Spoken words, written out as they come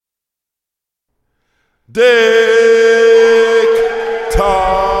Dick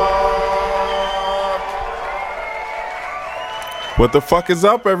Talk. What the fuck is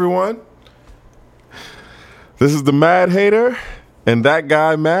up, everyone? This is the Mad Hater and that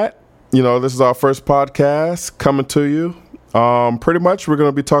guy, Matt. You know, this is our first podcast coming to you. Pretty much, we're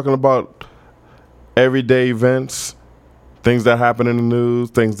going to be talking about everyday events, things that happen in the news,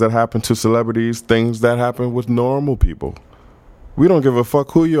 things that happen to celebrities, things that happen with normal people. We don't give a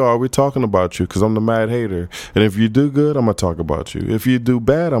fuck who you are. We're talking about you because I'm the Mad Hater. And if you do good, I'm going to talk about you. If you do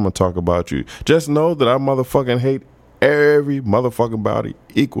bad, I'm going to talk about you. Just know that I motherfucking hate every motherfucking body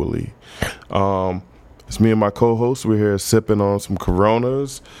equally. It's me and my co-host. We're here sipping on some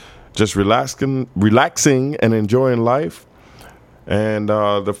Coronas, just relaxing and enjoying life. And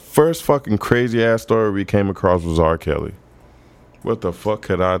the first fucking crazy-ass story we came across was R. Kelly. What the fuck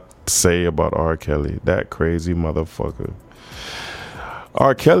could I say about R. Kelly? That crazy motherfucker.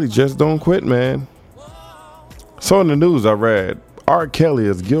 R. Kelly just don't quit, man. So in the news I read, R. Kelly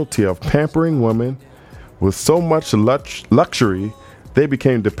is guilty of pampering women with so much luxury they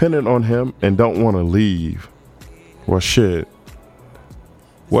became dependent on him and don't want to leave. Well, shit.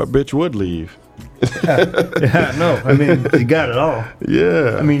 What bitch would leave? Yeah, no. I mean, you got it all.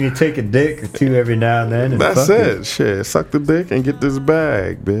 Yeah. I mean, you take a dick or two every now and then. And that's it. Shit. Suck the dick and get this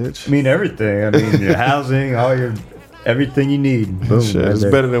bag, bitch. I mean, everything. I mean, your housing, everything you need. Boom, shit, right it's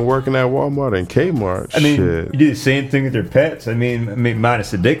there. Better than working at Walmart and Kmart. I mean, shit. You do the same thing with your pets. I mean,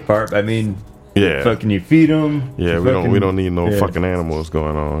 minus the dick part. I mean, yeah, fucking you feed them. Yeah, we don't need no fucking animals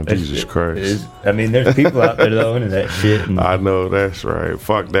going on. That Jesus Christ. I mean, there's people out there though into that shit. And I know that's right.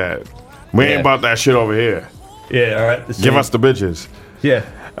 Fuck that. We ain't about that shit over here. Yeah, all right. Give us the bitches. Yeah.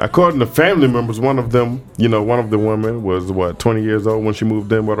 According to family members, one of the women was 20 years old when she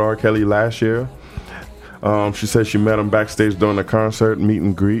moved in with R. Kelly last year. She said she met him backstage during a concert, meet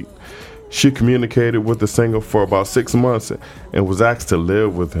and greet. She communicated with the singer for about 6 months and was asked to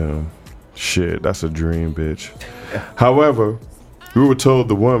live with him. Shit, that's a dream, bitch. However, we were told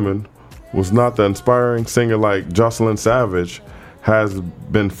the woman was not the inspiring singer like Jocelyn Savage, has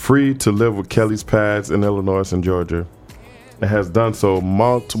been free to live with Kelly's pads in Illinois and Georgia, and has done so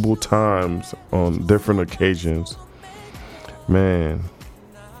multiple times on different occasions. Man.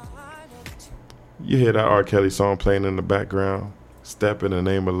 You hear that R. Kelly song playing in the background, Step in the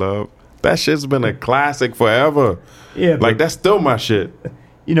Name of Love? That shit's been a classic forever. Yeah. Like, that's still my shit.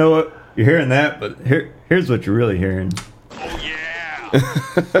 You know what? You're hearing that, but here's what you're really hearing. Oh, yeah.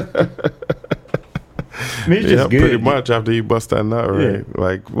 I mean, it's just good. Pretty much after you bust that nut, right? Yeah.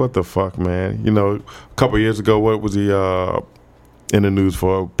 Like, what the fuck, man? You know, a couple years ago, what was he in the news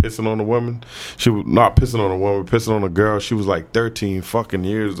for? Pissing on a woman? She was not pissing on a woman, pissing on a girl. She was like 13 fucking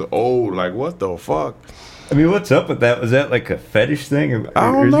years old. Like, what the fuck? I mean, what's up with that? Was that like a fetish thing? Or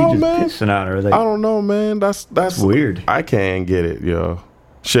I don't know, is he just man. Pissing on her? Like, I don't know, man. That's weird. I can't get it, yo.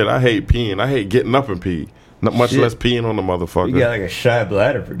 Shit, I hate peeing. I hate getting up and pee. Not much less peeing on the motherfucker. You got like a shy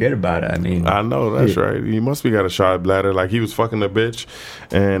bladder. Forget about it. I mean, I know that's right. He must be got a shy bladder. Like he was fucking a bitch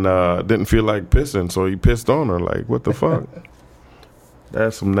and didn't feel like pissing, so he pissed on her. Like what the fuck?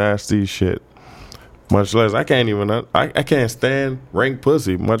 That's some nasty shit. Much less I can't even. I can't stand rank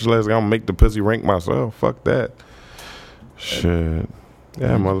pussy. Much less I'm gonna make the pussy rank myself. Fuck that. Shit.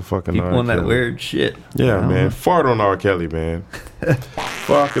 Yeah, motherfucking people R. on that Kelly. weird shit. Yeah, man. Fart on R. Kelly, man.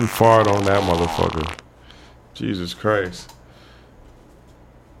 Fucking fart on that motherfucker. Jesus Christ.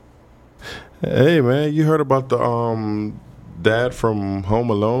 Hey, man, you heard about the dad from Home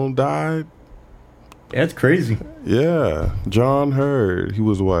Alone died? That's crazy. Yeah, John Hurd. He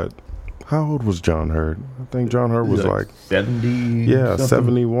was what? How old was John Hurd? I think John Hurd was like 70. Yeah, something.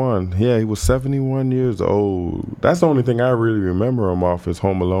 71. Yeah, he was 71 years old. That's the only thing I really remember him off is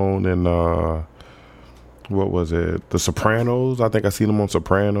Home Alone and what was it? The Sopranos. I think I seen him on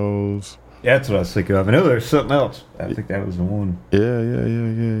Sopranos. Yeah, that's what I was thinking of. I know there's something else. I think that was the one.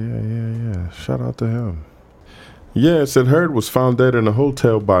 Yeah. Shout out to him. Yeah, it said Hurd was found dead in a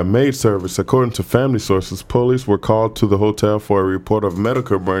hotel by maid service. According to family sources, police were called to the hotel for a report of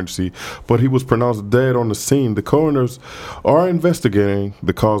medical emergency, but he was pronounced dead on the scene. The coroners are investigating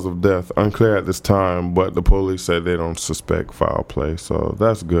the cause of death. Unclear at this time, but the police said they don't suspect foul play, so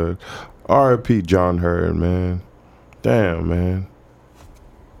that's good. R.I.P. John Hurd, man. Damn, man.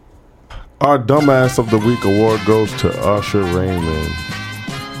 Our Dumbass of the Week award goes to Usher Raymond.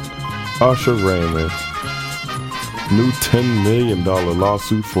 Usher Raymond. New $10 million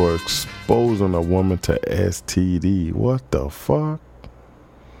lawsuit for exposing a woman to STD. What the fuck?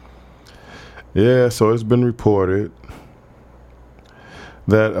 Yeah, so it's been reported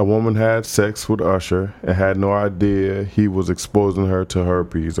that a woman had sex with Usher and had no idea he was exposing her to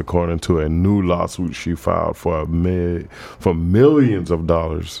herpes, according to a new lawsuit she filed for millions of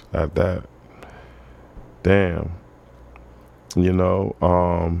dollars at that. Damn. You know,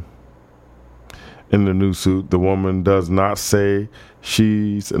 in the new suit, the woman does not say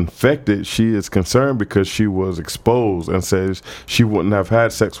she's infected. She is concerned because she was exposed and says she wouldn't have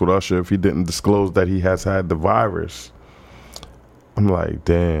had sex with Usher if he didn't disclose that he has had the virus. I'm like,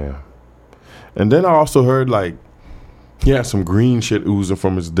 damn. And then I also heard, like, he had some green shit oozing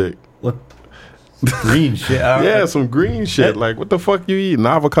from his dick. What? Green shit? Yeah, some green shit. Like, what the fuck you eating?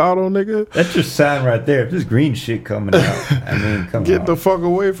 Avocado, nigga? That's just sign right there. If there's green shit coming out, I mean, come on. Get the fuck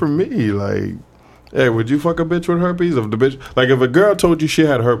away from me. Like, hey, would you fuck a bitch with herpes? If the bitch, like, if a girl told you she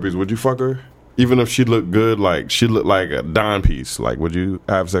had herpes, would you fuck her? Even if she looked good, like, she looked like a dime piece. Like, would you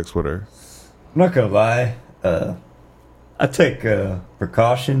have sex with her? I'm not gonna lie. I take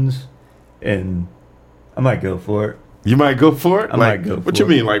precautions, and I might go for it. You might go for it? I might go for it. What you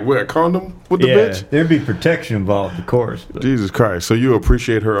mean? Like, wear a condom with the bitch? There'd be protection involved, of course. But Jesus Christ. So you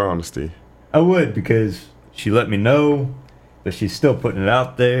appreciate her honesty? I would, because she let me know, but she's still putting it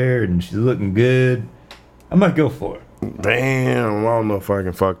out there, and she's looking good. I might go for it. Damn, I don't know if I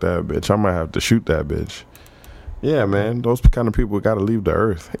can fuck that bitch. I might have to shoot that bitch. Yeah, man. Those kind of people got to leave the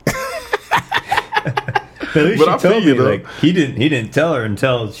earth. But at least But she I told feel me, you, though. like, he didn't tell her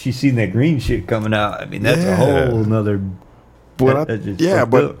until she seen that green shit coming out. I mean, that's a whole nother. But that just yeah,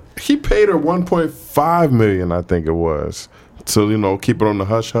 fucked but up. he paid her $1.5 million, I think it was, to, you know, keep it on the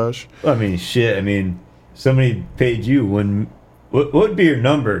hush hush. I mean, shit. I mean, somebody paid you what would be your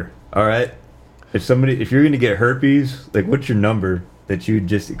number? All right, if you're gonna get herpes, like, what's your number that you would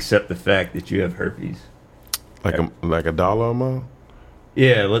just accept the fact that you have herpes? Like a dollar amount.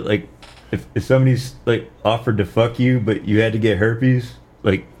 Yeah, like if somebody's like offered to fuck you, but you had to get herpes,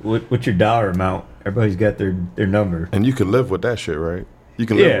 like, what's your dollar amount? Everybody's got their number. And you can live with that shit, right? You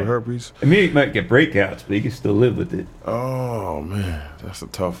can live with herpes. I mean, you might get breakouts, but you can still live with it. Oh man, that's a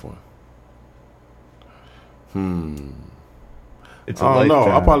tough one. It's a I don't know.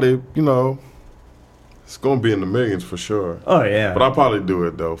 lifetime. I probably, you know, it's gonna be in the millions for sure. Oh yeah, But I'll probably do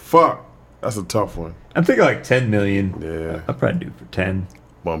it though. Fuck, that's a tough one. I'm thinking like 10 million. Yeah, I'll probably do it for 10.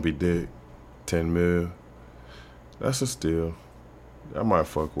 bumpy dick, 10 mil. That's a steal. I might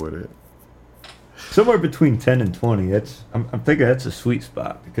fuck with it. Somewhere between 10 and 20. I'm thinking that's a sweet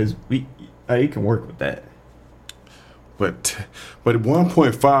spot, because you can work with that. But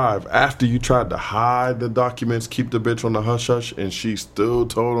 1.5 after you tried to hide the documents, keep the bitch on the hush hush, and she still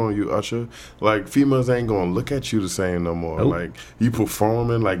told on you, Usher. Like, females ain't gonna look at you the same no more. Nope. Like, you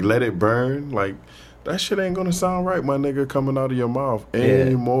performing, like, let it burn. Like, that shit ain't gonna sound right, my nigga, coming out of your mouth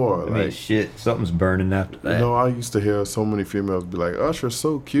anymore. I mean, Like, shit, something's burning after that. you know, I used to hear so many females be like, Usher's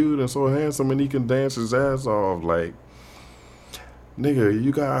so cute and so handsome and he can dance his ass off. Like, nigga,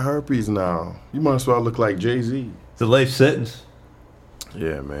 you got herpes now. You might as well look like Jay-Z. It's a life sentence.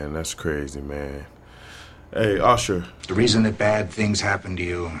 Yeah, man, that's crazy, man. Hey, Usher. The reason that bad things happen to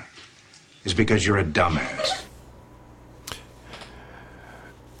you is because you're a dumbass.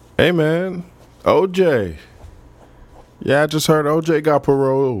 Hey, man. OJ. Yeah, I just heard OJ got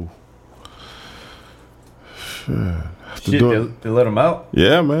parole. Shit, they let him out?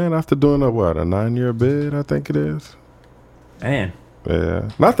 Yeah, man. After doing a 9-year bid, I think it is. Man.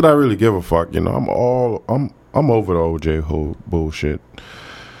 Yeah. Not that I really give a fuck, you know. I'm over the OJ whole bullshit.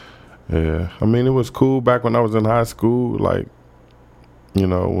 Yeah. I mean, it was cool back when I was in high school, like, you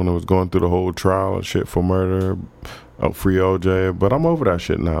know, when it was going through the whole trial and shit for murder, free OJ. But I'm over that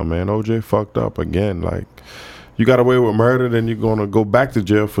shit now, man. OJ fucked up again. Like, you got away with murder, then you're gonna go back to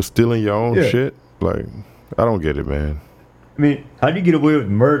jail for stealing your own shit. Like, I don't get it, man. I mean, how do you get away with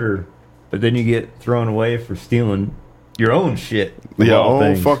murder, but then you get thrown away for stealing your own shit? Your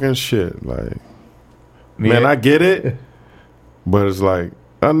own fucking shit. Like, man, I get it, but it's like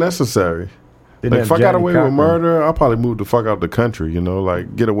unnecessary. Like, if I got away with murder, I'll probably move the fuck out the country, you know,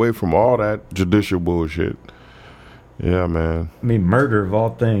 like, get away from all that judicial bullshit. Yeah, man. I mean, murder of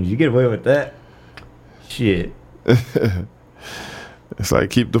all things. You get away with that? Shit. It's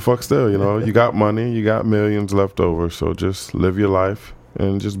like, keep the fuck still, you know. You got money, you got millions left over, so just live your life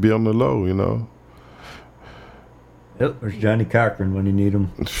and just be on the low, you know. Yep, there's Johnny Cochran when you need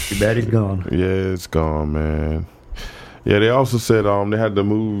him. Too bad he's gone. Yeah, it's gone, man. Yeah, they also said they had to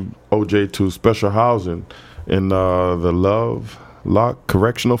move OJ to special housing in the Lovelock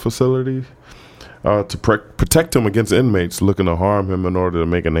Correctional Facility to protect him against inmates looking to harm him in order to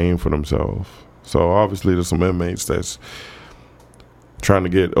make a name for themselves. So obviously there's some inmates that's trying to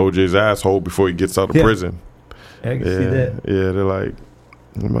get OJ's asshole before he gets out of prison. I can see that. Yeah, they're like,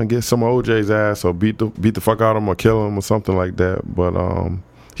 I might get some of OJ's ass or beat the fuck out of him or kill him or something like that. But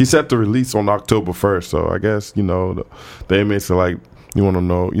he's set to release on October 1st, so I guess the inmates are like, you want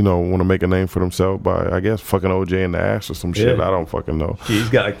to make a name for themselves by, I guess, fucking OJ in the ass or some shit. I don't fucking know. He's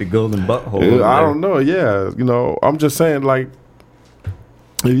got like the golden butthole. I don't know. Yeah, I'm just saying, like,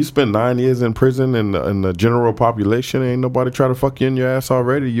 if you spend 9 years in prison in the general population, ain't nobody try to fuck you in your ass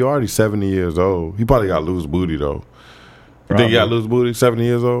already. You're already 70 years old. He probably got loose booty though. You think he got loose booty? 70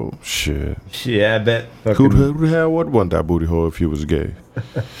 years old? Shit. Yeah, I bet. Who the hell would want that booty hole if he was gay?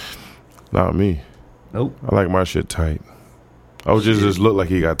 Not me. Nope. I like my shit tight. OJ just look like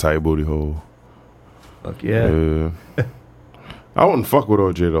he got tight booty hole. Fuck yeah. I wouldn't fuck with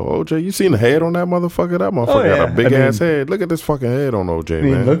OJ though. OJ, you seen the head on that motherfucker? That motherfucker got a big ass head. Look at this fucking head on OJ,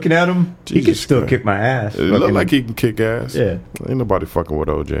 man. Looking at him, Jesus he can still Christ. kick my ass. It look like he can kick ass. Yeah. Ain't nobody fucking with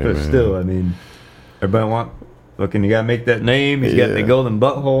OJ, But man. still, everybody want. Fucking, you gotta make that name. He's got the golden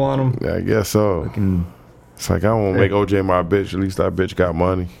butthole on him. Yeah, I guess so. It's like, I don't want to make OJ my bitch. At least that bitch got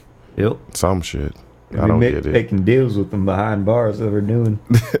money. Yep. Some shit. I don't get it. Making deals with them behind bars that we're doing.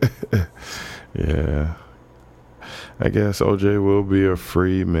 Yeah. I guess OJ will be a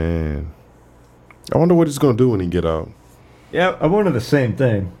free man. I wonder what he's going to do when he get out. Yeah, I wanted the same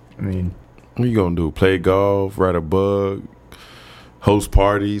thing. What you going to do? Play golf? Write a book? Host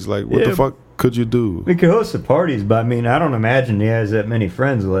parties? Like, what the fuck could you do? We could host the parties, but I don't imagine he has that many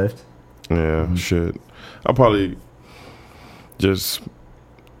friends left. Yeah, shit. I'll probably just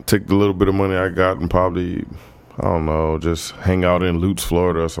take the little bit of money I got and probably, I don't know, just hang out in Lutz,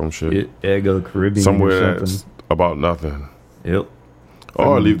 Florida or some shit. Yeah, go to the Caribbean somewhere or that's something. about nothing. Yep.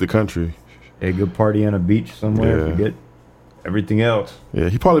 Or leave the country. Yeah, go party on a beach somewhere. Yeah. Forget everything else. Yeah,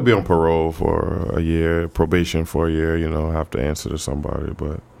 he'd probably be on parole for a year, probation for a year, have to answer to somebody.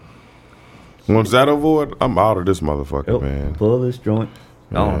 But once that over with, I'm out of this motherfucker, man. Blow this joint.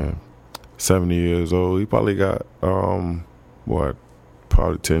 Yeah. 70 years old. He probably got,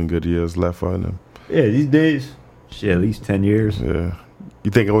 probably 10 good years left on him. Yeah, these days, shit, at least 10 years. Yeah.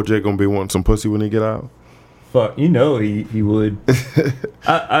 You think OJ gonna be wanting some pussy when he get out? Fuck, he would.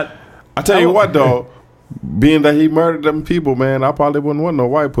 I tell you what, though, being that he murdered them people, man, I probably wouldn't want no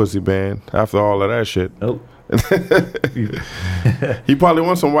white pussy, man, after all of that shit. Nope. He probably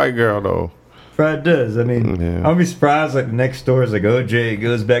wants some white girl, though. Probably does. I'll be surprised, like, next door is like, OJ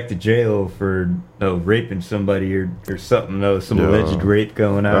goes back to jail for raping somebody or something, some alleged rape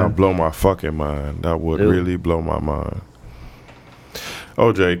going on. That would blow my fucking mind. That would really blow my mind.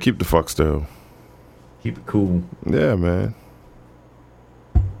 OJ, keep the fuck still. Keep it cool. Yeah, man.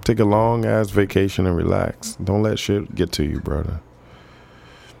 Take a long ass vacation and relax. Don't let shit get to you, brother.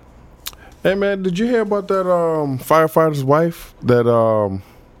 Hey, man, did you hear about that firefighter's wife? That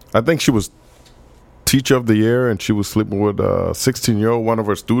I think she was teacher of the year, and she was sleeping with a 16-year-old, one of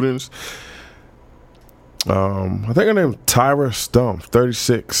her students. I think her name was Tyra Stump,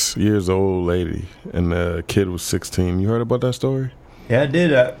 36 years old lady, and the kid was 16. You heard about that story? Yeah, I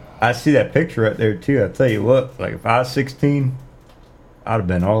did. I see that picture right there too. I tell you what, like if I was 16, I'd have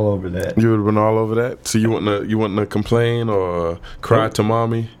been all over that. You would have been all over that. So you wouldn't have complain or cry to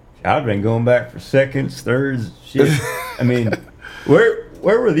mommy? I'd have been going back for seconds, thirds, shit.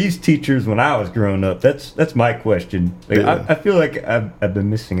 Where were these teachers when I was growing up? That's my question. Like, Yeah. I feel like I've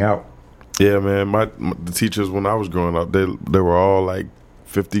been missing out. Yeah, man. The teachers when I was growing up, they were all like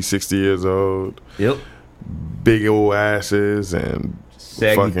 50, 60 years old. Yep. Big old asses and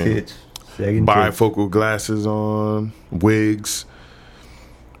Saggy fucking tits. Sagging bifocal glasses on, wigs.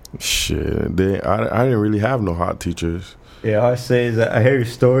 Shit, I didn't really have no hot teachers. Yeah, all I say is that I hear your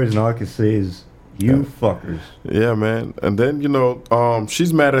stories, and all I can say is you fuckers. Yeah, man. And then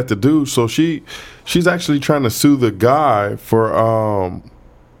she's mad at the dude, so she's actually trying to sue the guy for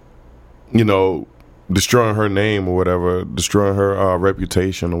destroying her name or whatever, destroying her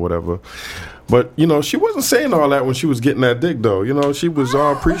reputation or whatever. But she wasn't saying all that when she was getting that dick, though. She was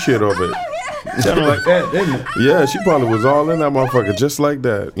all appreciative of it. Sounded like that, didn't it? Yeah, she probably was all in that motherfucker just like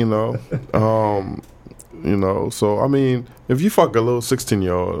that, So if you fuck a little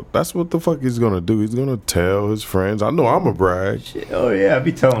 16-year-old, that's what the fuck he's gonna do. He's gonna tell his friends. I know I'm a brag. Shit, oh yeah, I'd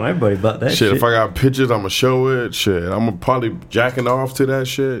be telling everybody about that shit. If I got pictures, I'm gonna show it. Shit, I'm gonna probably jacking off to that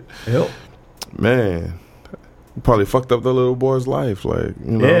shit. Yep. Man, probably fucked up the little boy's life,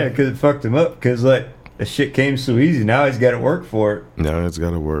 Yeah, because it fucked him up. Because the shit came so easy. Now he's got to work for it. Now he's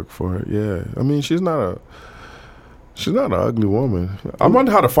got to work for it. Yeah, she's not an ugly woman. I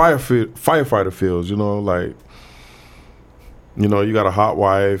wonder how the firefighter feels. You got a hot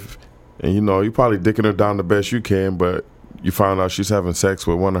wife, and you probably dicking her down the best you can, but you find out she's having sex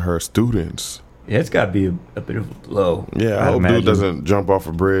with one of her students. Yeah, it's got to be a bit of a blow. Yeah, I I'd hope imagine. dude doesn't jump off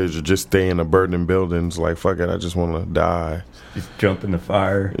a bridge or just stay in a burning buildings. Like, fuck it, I just want to die. Just jump in the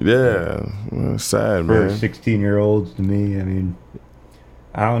fire. Yeah, well, it's sad, For man. 16-year-olds, to me, I mean,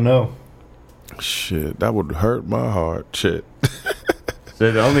 I don't know. Shit, that would hurt my heart. Shit.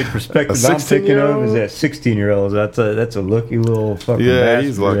 So the only perspective A I'm thinking of 16-year-old? is that 16-year-olds. That's a lucky little fucking Yeah, bastard.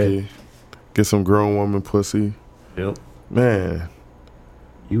 he's lucky. Get some grown woman pussy. Yep. Man.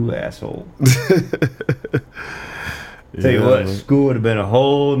 You asshole. Tell you Yeah, what, man. school would have been a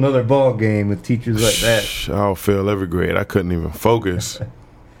whole nother ball game with teachers like that. I'll fail every grade. I couldn't even focus.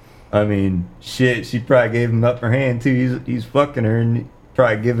 I mean, shit, she probably gave him upper hand too. He's fucking her and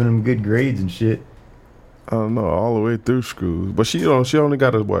probably giving him good grades and shit. I don't know, all the way through school. But she only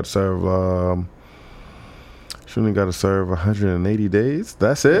got to serve she only got to serve 180 days.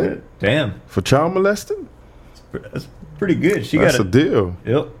 That's it? Damn, For child molesting? that's pretty good. She That's got a deal.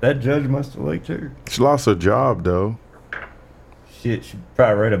 Yep, that judge must have liked her. She lost her job though. Shit, she'd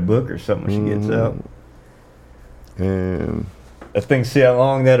probably write a book or something when she gets out. And I think, see how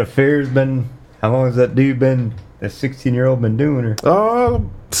long that affair's been. How long has that dude been? That 16-year-old been doing her?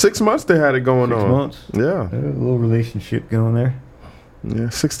 6 months they had it going 6 on. months. Yeah. A little relationship going there. Yeah,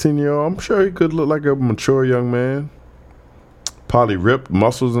 16-year-old. I'm sure he could look like a mature young man. Probably ripped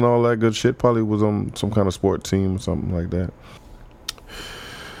muscles and all that good shit. Probably was on some kind of sport team or something like that.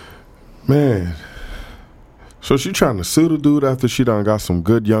 Man. So she trying to sue the dude after she done got some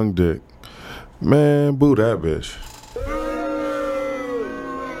good young dick. Man, boo that bitch.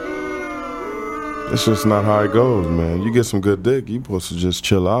 It's just not how it goes, man. You get some good dick, you supposed to just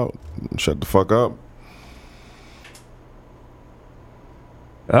chill out and shut the fuck up.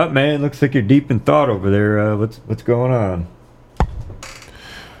 Oh man, looks like you're deep in thought over there. What's going on?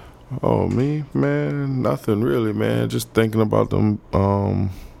 Oh, me? Man, nothing really, man. Just thinking about them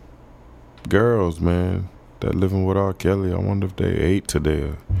girls, man, that living with R. Kelly. I wonder if they ate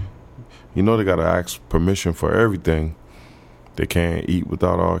today. You know they gotta ask permission for everything. They can't eat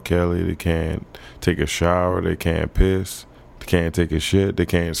without R. Kelly. They can't take a shower. They can't piss. They can't take a shit. They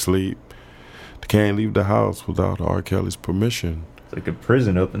can't sleep. They can't leave the house without R. Kelly's permission. It's like a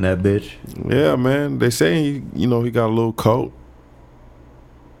prison up in that bitch. Yeah, man. They say, he got a little cult.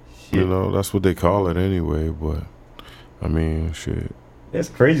 Shit. You know, that's what they call it anyway. But, I mean, shit. That's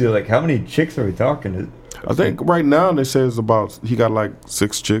crazy. Like, how many chicks are we talking? I think right now they say it's about, he got like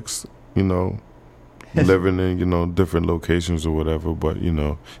 6 chicks, living in, different locations or whatever. But,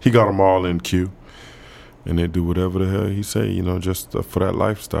 he got them all in queue. And they do whatever the hell he say, just for that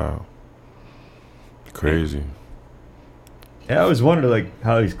lifestyle. Crazy. Yeah, I always wondered, like,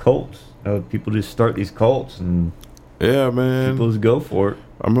 how these cults, people just start these cults and Yeah, man. people just go for it.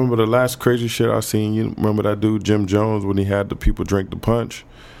 I remember the last crazy shit I seen. You remember that dude, Jim Jones, when he had the people drink the punch?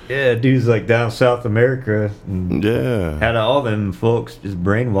 Yeah, dudes like down South America and Yeah. had all them folks just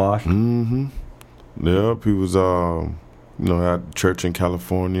brainwashed. Mm-hmm. Yep, he was, had church in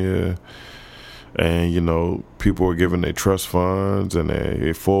California. And, people were giving their trust funds and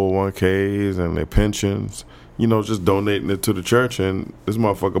their 401ks and their pensions, just donating it to the church. And this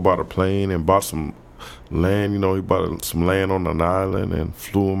motherfucker bought a plane and bought some land. He bought some land on an island and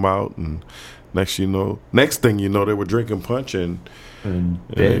flew him out. And next thing you know, they were drinking punch and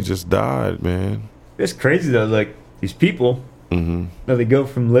they just died, man. It's crazy, though. Like, these people, Mm-hmm. they go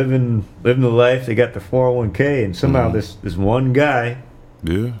from living the life, they got the 401k, and somehow this one guy,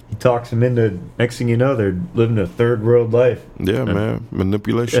 Yeah. he talks them into, next thing you know, they're living a third world life. Yeah, man.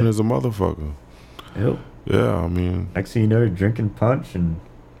 Manipulation is a motherfucker. Yep. Yeah, I mean. Next thing you know, you're drinking punch, and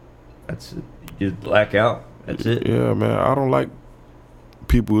that's it. You just black out. That's it. Yeah, man. I don't like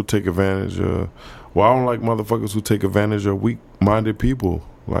people who take advantage of. Well, I don't like motherfuckers who take advantage of weak-minded people.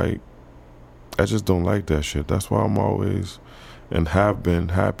 Like, I just don't like that shit. That's why I'm always and have been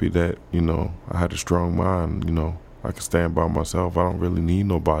happy that, I had a strong mind, I can stand by myself. I don't really need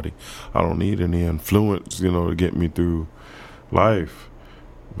nobody. I don't need any influence, to get me through life.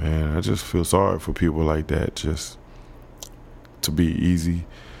 Man, I just feel sorry for people like that, just to be easily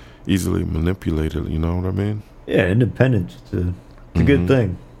manipulated, you know what I mean? Yeah, independence. It's a good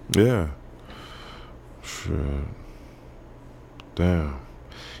thing. Yeah. Shit. Damn.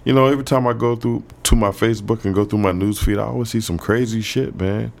 Every time I go to my Facebook and go through my news feed, I always see some crazy shit,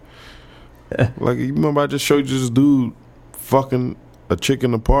 man. Like, you remember I just showed you this dude fucking a chick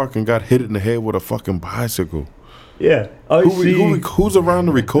in the park and got hit in the head with a fucking bicycle. Yeah. Who's around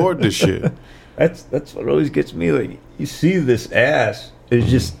to record this shit? That's what always gets me. Like, you see this ass is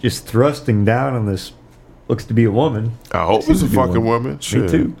just thrusting down on this, looks to be a woman. I hope it's a fucking woman. Shit. Me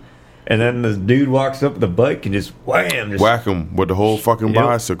too. And then this dude walks up with a bike and just wham. Just, Whack him with the whole fucking Yep.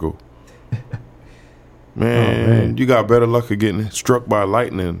 bicycle. Man, you got better luck of getting struck by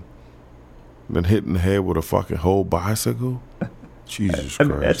lightning than hitting the head with a fucking whole bicycle. Jesus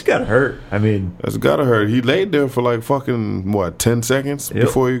Christ. That's gotta hurt. I mean, that's gotta hurt. He laid there for like fucking, 10 seconds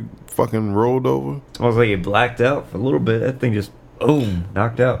before he fucking rolled over? Almost like he blacked out for a little bit. That thing just, boom,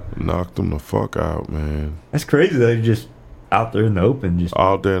 knocked out. Knocked him the fuck out, man. That's crazy that he just out there in the open. Just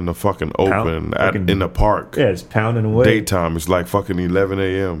out there in the fucking open, in the park. Yeah, it's pounding away. Daytime, it's like fucking 11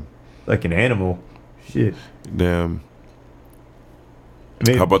 a.m. Like an animal. Shit. Damn. I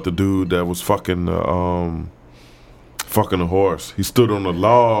mean, how about the dude that was fucking a horse? He stood on a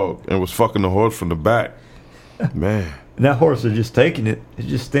log and was fucking the horse from the back. Man. And that horse was just taking it. It's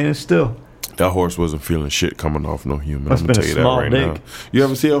just standing still. That horse wasn't feeling shit coming off no human. I'm gonna tell you that right now. You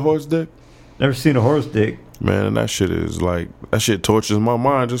ever see a horse dick? Never seen a horse dick. Man, that shit tortures my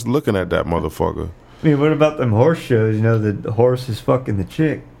mind just looking at that motherfucker. I mean, what about them horse shows? You know, the horse is fucking the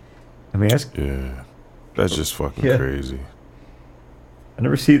chick. I mean, that's just fucking crazy. I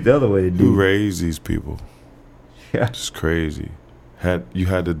never see it the other way. Who raised these people? Yeah, it's crazy. You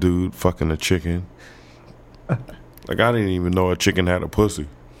had the dude fucking a chicken. Like, I didn't even know a chicken had a pussy.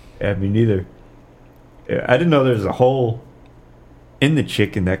 Yeah, me neither. Yeah, I didn't know there was a hole in the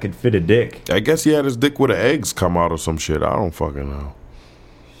chicken that could fit a dick. I guess he had his dick where the eggs come out or some shit. I don't fucking know.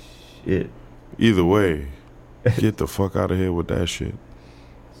 Shit. Either way, get the fuck out of here with that shit.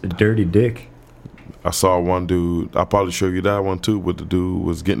 It's a dirty dick. I saw one dude, I'll probably show you that one too, but the dude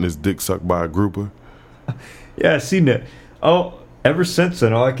was getting his dick sucked by a grouper. Yeah, I seen that. Oh, ever since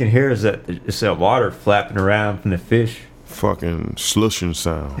then, all I can hear is that water flapping around from the fish. Fucking slushing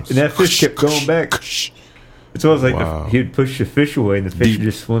sounds. And that fish kept going back. It's almost like he'd push the fish away and the fish would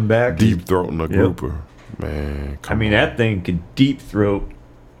just swim back. Deep throating a grouper. Man, I mean, that thing could deep throat.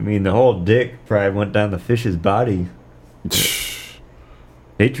 I mean, the whole dick probably went down the fish's body.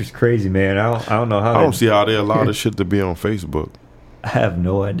 Nature's crazy, man. I don't know how. I don't see how they allow this shit to be on Facebook. I have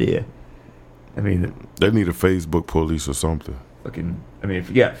no idea. I mean, they need a Facebook police or something. I mean, if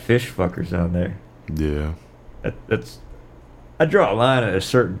you got fish fuckers on there, yeah, that's. I draw a line at a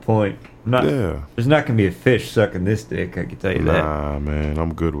certain point. There's not gonna be a fish sucking this dick. I can tell you that. Nah, man,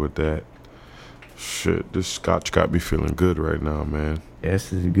 I'm good with that. Shit, this scotch got me feeling good right now, man. Yeah,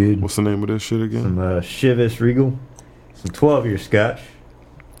 this is good. What's the name of this shit again? Some Chivas Regal. Some 12-year scotch.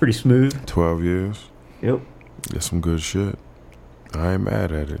 Pretty smooth. 12 years. Yep. That's some good shit. I ain't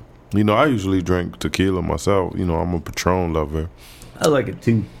mad at it. You know, I usually drink tequila myself. You know, I'm a Patron lover. I like it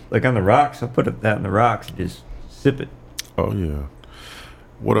too. Like on the rocks, I put that in the rocks and just sip it. Oh yeah.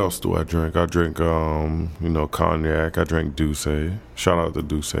 What else do I drink? I drink, cognac. I drink Douce. Shout out to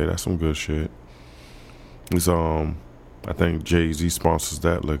Douce. That's some good shit. It's I think Jay-Z sponsors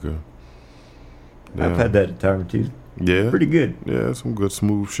that liquor. Yeah. I've had that a time or two. Yeah. Pretty good. Yeah, some good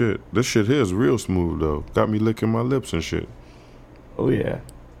smooth shit. This shit here is real smooth though. Got me licking my lips and shit. Oh yeah.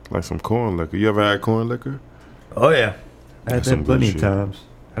 Like some corn liquor. You ever had corn liquor? Oh yeah. I had that plenty of times.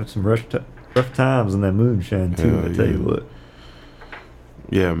 I had some rough times in that moonshine too. I tell you what.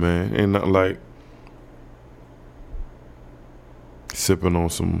 Yeah, man. Ain't nothing like sipping on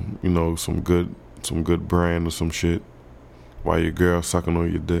some, some good brand or some shit while your girl sucking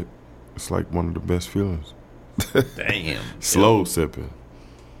on your dick. It's like one of the best feelings. Damn. Slow sipping.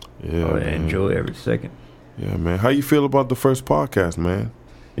 Yeah, I enjoy every second. Yeah, man. How you feel about the first podcast, man?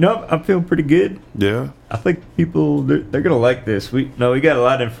 You know, I'm feeling pretty good. Yeah. I think people they're gonna like this. We got a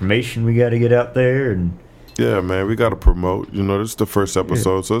lot of information we got to get out there, and yeah, man, we got to promote. You know, this is the first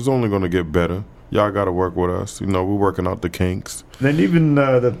episode, so it's only gonna get better. Y'all got to work with us. You know, we're working out the kinks. And then even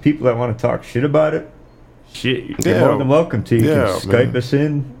the people that want to talk shit about it, you're more than welcome to. You can Skype us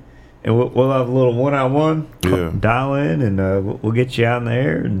in, and we'll have a little one-on-one. Yeah. Dial in, and we'll get you on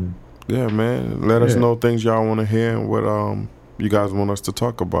there. And yeah, man, let us know things y'all want to hear and what you guys want us to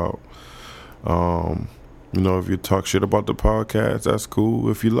talk about. If you talk shit about the podcast, that's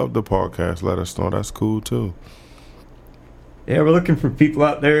cool. If you love the podcast, let us know. That's cool too. Yeah, we're looking for people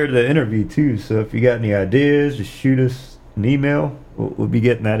out there to interview too. So if you got any ideas, just shoot us an email. We'll be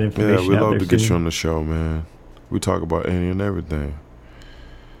getting that information. Yeah, we'd love to get soon. you on the show, man. We talk about any and everything.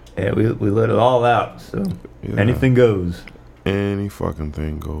 Yeah, we let it all out. So anything goes. Any fucking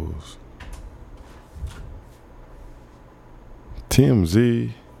thing goes.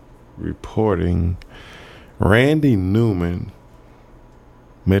 TMZ reporting Randy Newman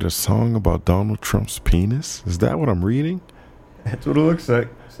made a song about Donald Trump's penis. Is that what I'm reading? That's what it looks like.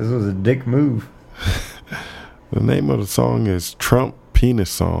 It says it was a dick move. The name of the song is Trump Penis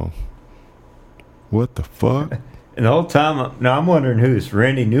Song. What the fuck? And the whole time, now I'm wondering who this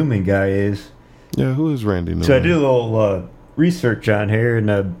Randy Newman guy is. Yeah, who is Randy Newman? So I did a little research on here,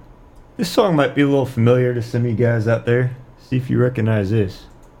 and This song might be a little familiar to some of you guys out there. See if you recognize this.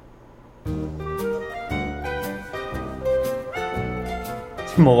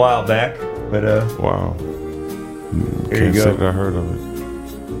 It's from a while back, but Wow. Here you Can't say go. that I heard of it.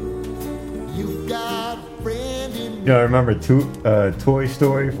 you know, I remember Toy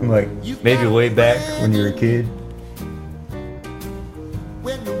Story from like maybe way back when you were a kid.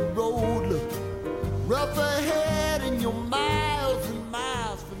 When the road looked rough ahead and you're miles and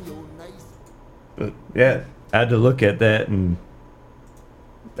miles from your nice. But yeah, I had to look at that, and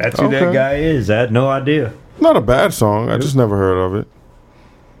that's who that Okay. guy is. I had no idea. Not a bad song. I just never heard of it.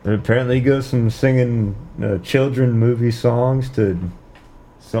 And apparently he goes from singing children movie songs to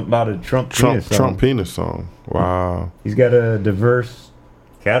something about a Trump penis song. Trump penis song. Wow. He's got a diverse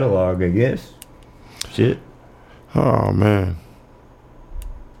catalog, I guess. Shit. Oh man.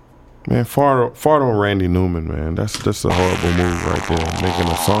 Man, fart on Randy Newman, man. That's a horrible move right there. Making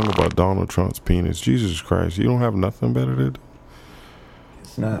a song about Donald Trump's penis. Jesus Christ, you don't have nothing better to do?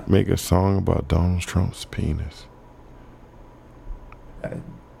 It's not. Make a song about Donald Trump's penis.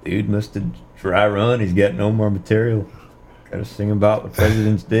 Dude must have dry run. He's got no more material. Gotta sing about the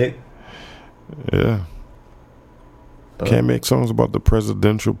president's dick. Yeah. Can't make songs about the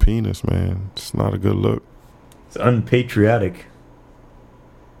presidential penis, man. It's not a good look. It's unpatriotic.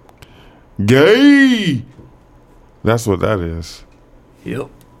 Gay! That's what that is. Yep.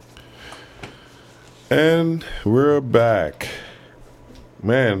 And we're back.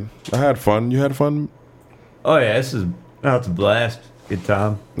 Man, I had fun. You had fun? Oh yeah, it's a blast. Good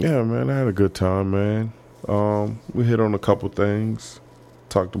time. Yeah, man, I had a good time, man. We hit on a couple things,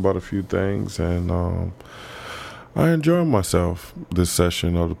 talked about a few things, and I enjoyed myself this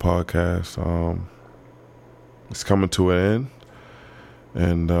session of the podcast. It's coming to an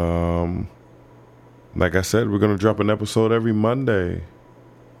end, and like I said, we're gonna drop an episode every Monday.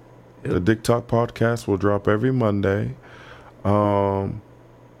 Yep. The Dick Talk podcast will drop every Monday.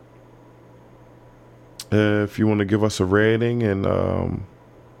 If you want to give us a rating and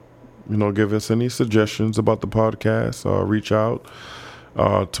give us any suggestions about the podcast, reach out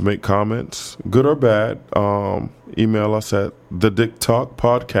to make comments, good or bad. Email us at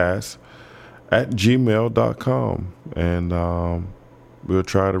thedicktalkpodcast@gmail.com, and we'll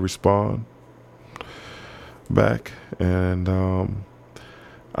try to respond back. And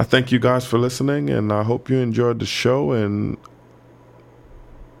I thank you guys for listening, and I hope you enjoyed the show. And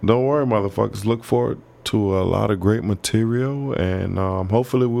don't worry, motherfuckers, look forward to a lot of great material, and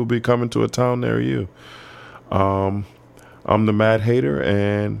hopefully we'll be coming to a town near you. I'm the Mad Hater,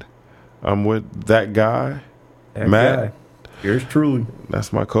 and I'm with that guy, That Matt. guy. Yours truly.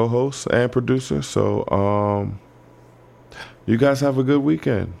 That's my co-host and producer. So you guys have a good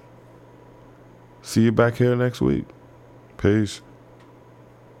weekend. See you back here next week. Peace.